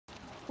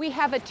We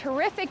have a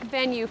terrific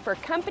venue for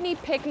company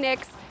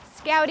picnics,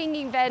 scouting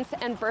events,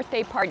 and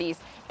birthday parties.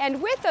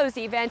 And with those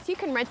events, you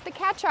can rent the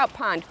catch-out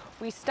pond.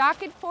 We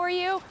stock it for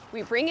you,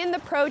 we bring in the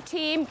pro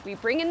team, we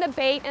bring in the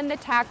bait and the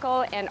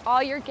tackle, and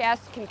all your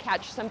guests can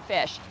catch some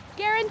fish.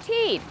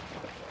 Guaranteed.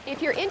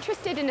 If you're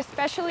interested in a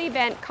special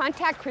event,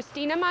 contact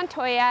Christina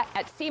Montoya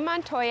at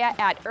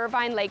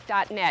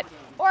cmontoya@irvinelake.net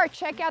or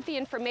check out the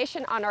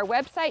information on our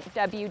website,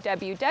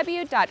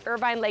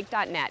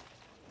 www.irvinelake.net.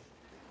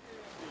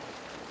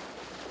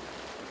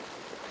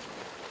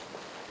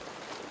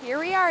 Here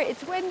we are,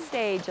 it's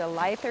Wednesday,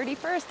 July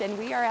 31st, and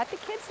we are at the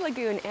Kids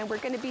Lagoon, and we're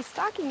going to be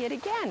stocking it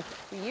again.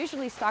 We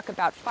usually stock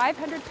about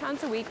 500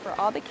 pounds a week for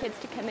all the kids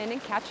to come in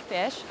and catch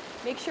fish.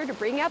 Make sure to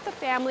bring out the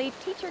family,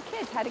 teach your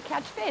kids how to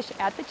catch fish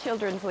at the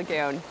Children's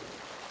Lagoon.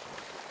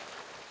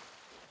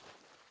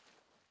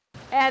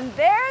 And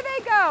there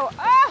they go.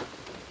 Oh,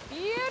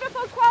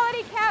 beautiful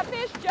quality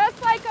catfish, just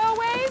like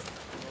always.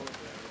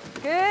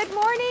 Good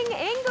morning,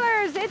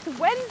 anglers. It's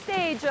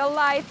Wednesday,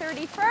 July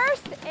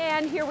 31st,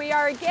 and here we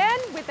are again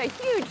with a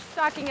huge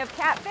stocking of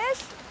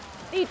catfish.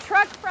 The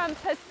truck from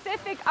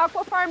Pacific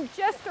Aqua Farm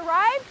just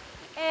arrived,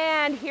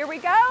 and here we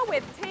go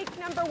with tank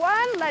number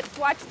 1. Let's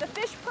watch the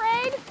fish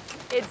parade.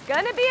 It's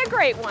gonna be a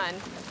great one.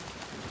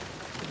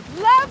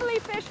 Lovely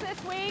fish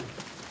this week.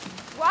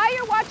 While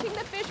you're watching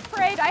the fish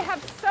parade, I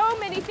have so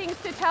many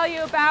things to tell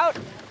you about.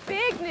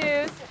 Big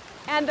news.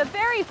 And the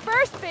very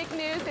first big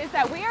news is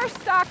that we are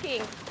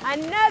stocking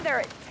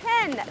another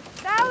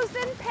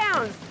 10,000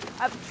 pounds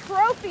of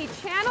trophy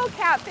channel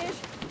catfish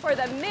for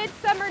the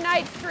Midsummer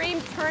Night's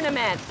Dream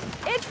tournament.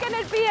 It's going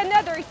to be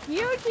another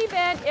huge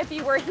event. If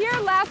you were here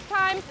last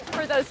time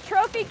for those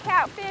trophy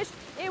catfish,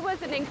 it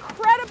was an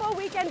incredible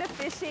weekend of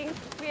fishing.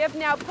 We have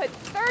now put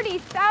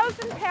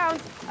 30,000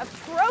 pounds of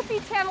trophy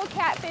channel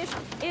catfish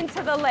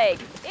into the lake.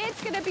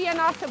 It's going to be an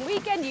awesome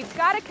weekend. You've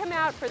got to come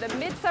out for the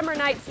Midsummer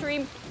Night's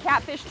Dream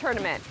catfish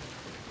tournament.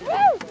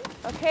 Woo!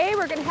 Okay,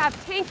 we're going to have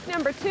tank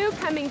number 2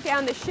 coming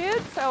down the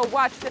chute, so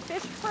watch the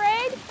fish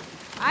parade.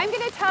 I'm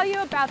going to tell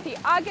you about the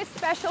August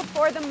special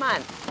for the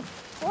month.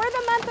 For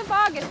the month of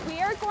August,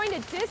 we are going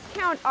to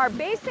discount our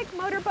basic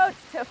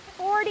motorboats to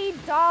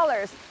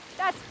 $40.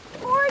 That's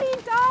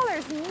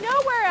 $40.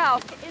 Nowhere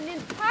else in the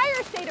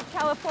entire state of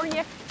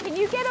California can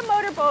you get a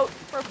motorboat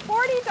for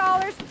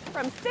 $40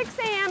 from 6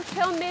 a.m.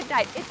 till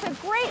midnight. It's a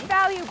great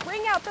value.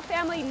 Bring out the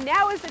family.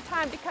 Now is the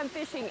time to come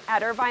fishing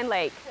at Irvine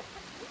Lake.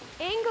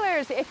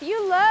 Anglers, if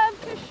you love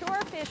to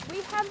shore fish,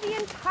 we have the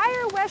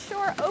entire West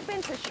Shore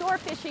open to shore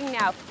fishing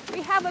now.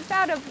 We have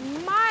about a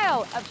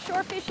mile of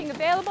shore fishing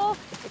available.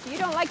 If you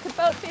don't like to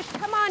boat fish,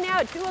 come on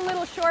out, do a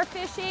little shore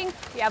fishing.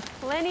 We have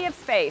plenty of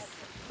space.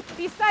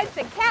 Besides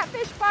the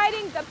catfish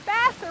biting, the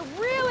bass are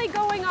really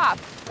going off.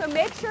 So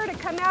make sure to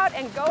come out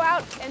and go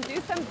out and do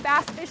some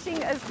bass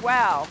fishing as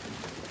well.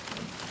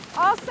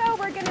 Also,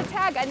 we're going to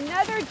tag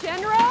another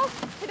general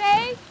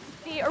today.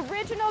 The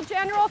original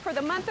general for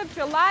the month of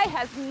July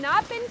has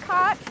not been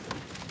caught,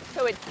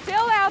 so it's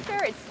still out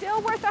there. It's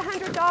still worth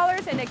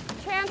 $100 and a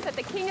chance at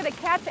the King of the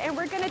Cats, and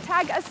we're going to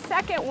tag a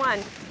second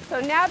one.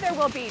 So now there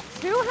will be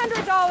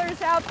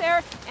 $200 out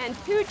there and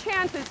 2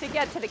 chances to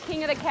get to the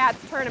King of the Cats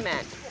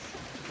tournament.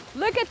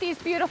 Look at these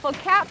beautiful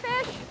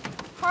catfish,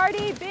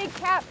 hardy, big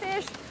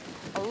catfish,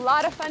 a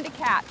lot of fun to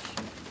catch.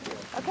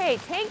 Okay,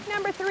 tank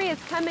number 3 is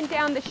coming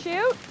down the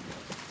chute.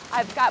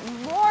 I've got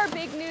more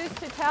big news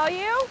to tell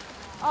you.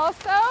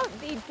 Also,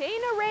 the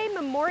Dana Ray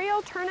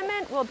Memorial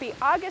Tournament will be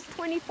August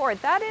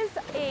 24th. That is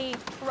a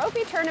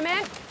trophy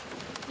tournament.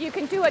 You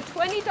can do a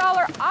 $20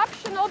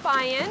 optional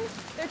buy-in.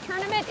 Their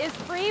tournament is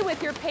free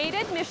with your paid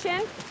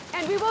admission,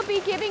 and we will be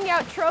giving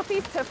out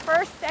trophies to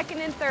 1st, 2nd,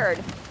 and 3rd.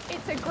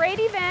 It's a great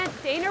event.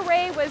 Dana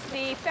Ray was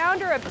the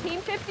founder of Team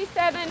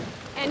 57,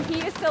 and he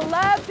used to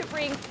love to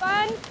bring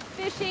fun,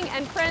 fishing,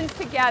 and friends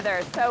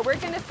together. So we're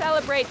going to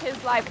celebrate his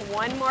life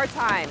one more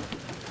time.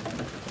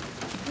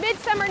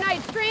 Midsummer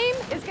Night's Dream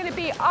is going to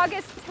be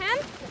August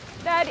 10th.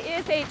 That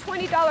is a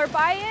 $20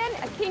 buy-in,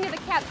 a King of the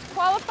Cats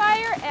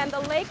qualifier, and the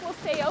lake will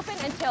stay open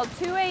until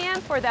 2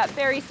 a.m. for that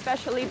very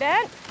special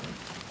event.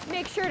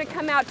 Make sure to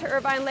come out to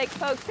Irvine Lake,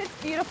 folks. It's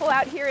beautiful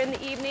out here in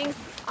the evenings.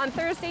 On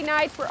Thursday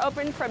nights, we're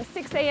open from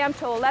 6 a.m.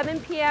 to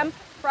 11 p.m.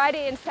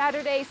 Friday and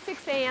Saturday,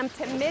 6 a.m.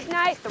 to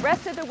midnight. The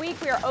rest of the week,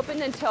 we are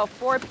open until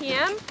 4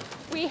 p.m.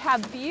 We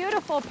have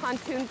beautiful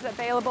pontoons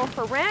available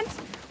for rent.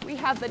 We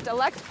have the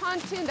deluxe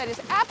pontoon that is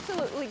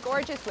absolutely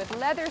gorgeous with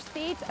leather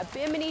seats, a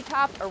bimini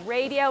top, a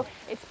radio.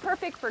 It's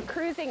perfect for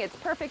cruising. It's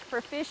perfect for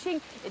fishing.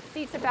 It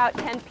seats about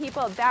 10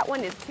 people. That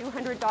one is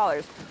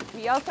 $200.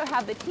 We also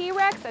have the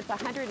T-Rex. That's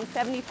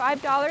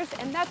 $175,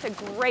 and that's a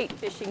great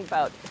fishing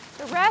boat.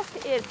 The rest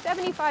is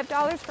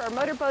 $75 for our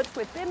motorboats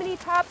with bimini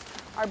tops.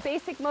 Our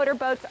basic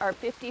motorboats are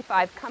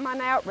 $55. Come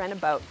on out, rent a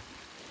boat.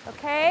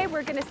 Okay,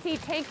 we're going to see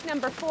tank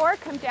number 4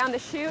 come down the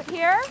chute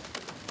here.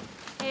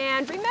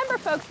 And remember,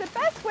 folks, the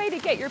best way to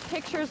get your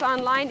pictures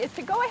online is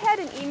to go ahead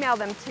and email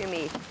them to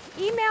me.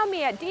 Email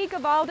me at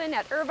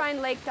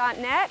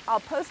dgavalden@irvinelake.net.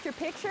 I'll post your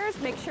pictures.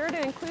 Make sure to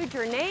include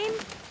your name,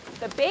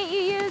 the bait you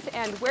use,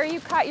 and where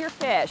you caught your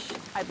fish.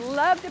 I'd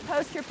love to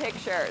post your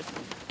pictures.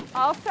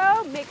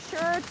 Also, make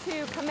sure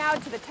to come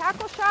out to the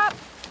tackle shop,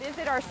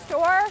 visit our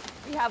store.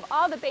 We have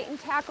all the bait and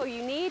tackle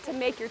you need to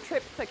make your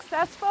trip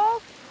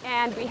successful,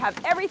 and we have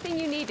everything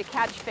you need to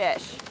catch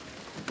fish.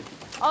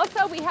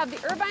 Also, we have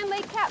the Irvine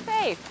Lake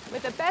Cafe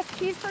with the best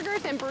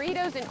cheeseburgers and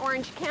burritos in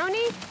Orange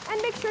County,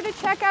 and make sure to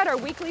check out our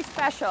weekly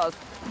specials.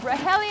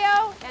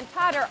 Rogelio and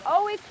Todd are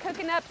always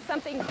cooking up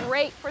something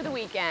great for the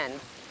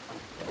weekends.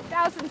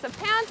 Thousands of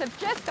pounds have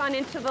just gone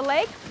into the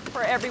lake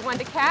for everyone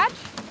to catch.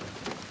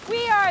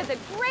 We are the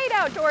great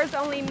outdoors,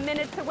 only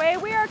minutes away.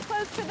 We are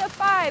close to the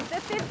 5, the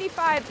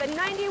 55, the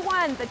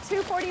 91, the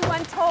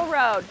 241 toll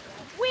road.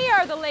 We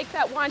are the lake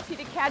that wants you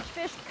to catch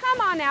fish.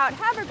 Come on out,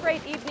 have a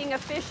great evening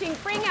of fishing,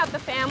 bring out the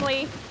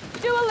family,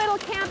 do a little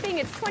camping.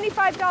 It's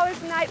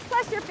 $25 a night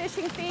plus your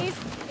fishing fees.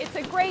 It's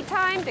a great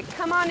time to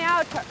come on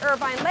out to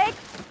Irvine Lake.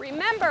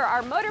 Remember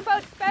our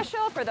motorboat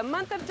special for the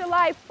month of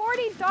July,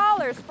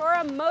 $40 for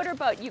a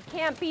motorboat. You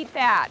can't beat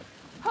that.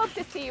 Hope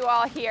to see you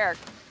all here.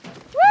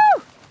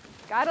 Woo!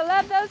 Gotta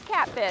love those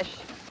catfish.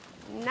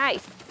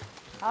 Nice.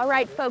 All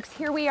right, folks,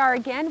 here we are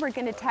again. We're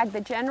going to tag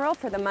the General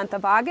for the month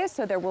of August,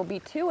 so there will be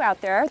 2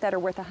 out there that are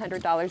worth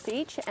 $100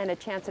 each and a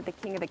chance at the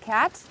King of the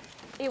Cats.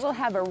 It will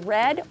have a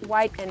red,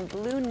 white, and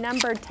blue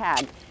numbered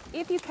tag.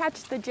 If you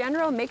catch the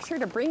General, make sure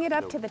to bring it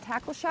up to the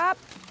tackle shop,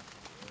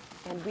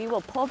 and we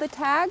will pull the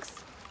tags.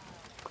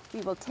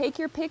 We will take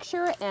your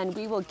picture, and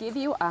we will give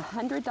you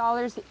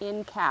 $100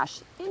 in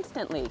cash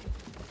instantly.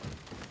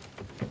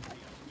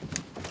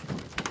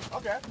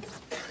 Okay.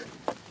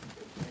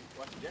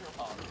 What's the General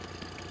call?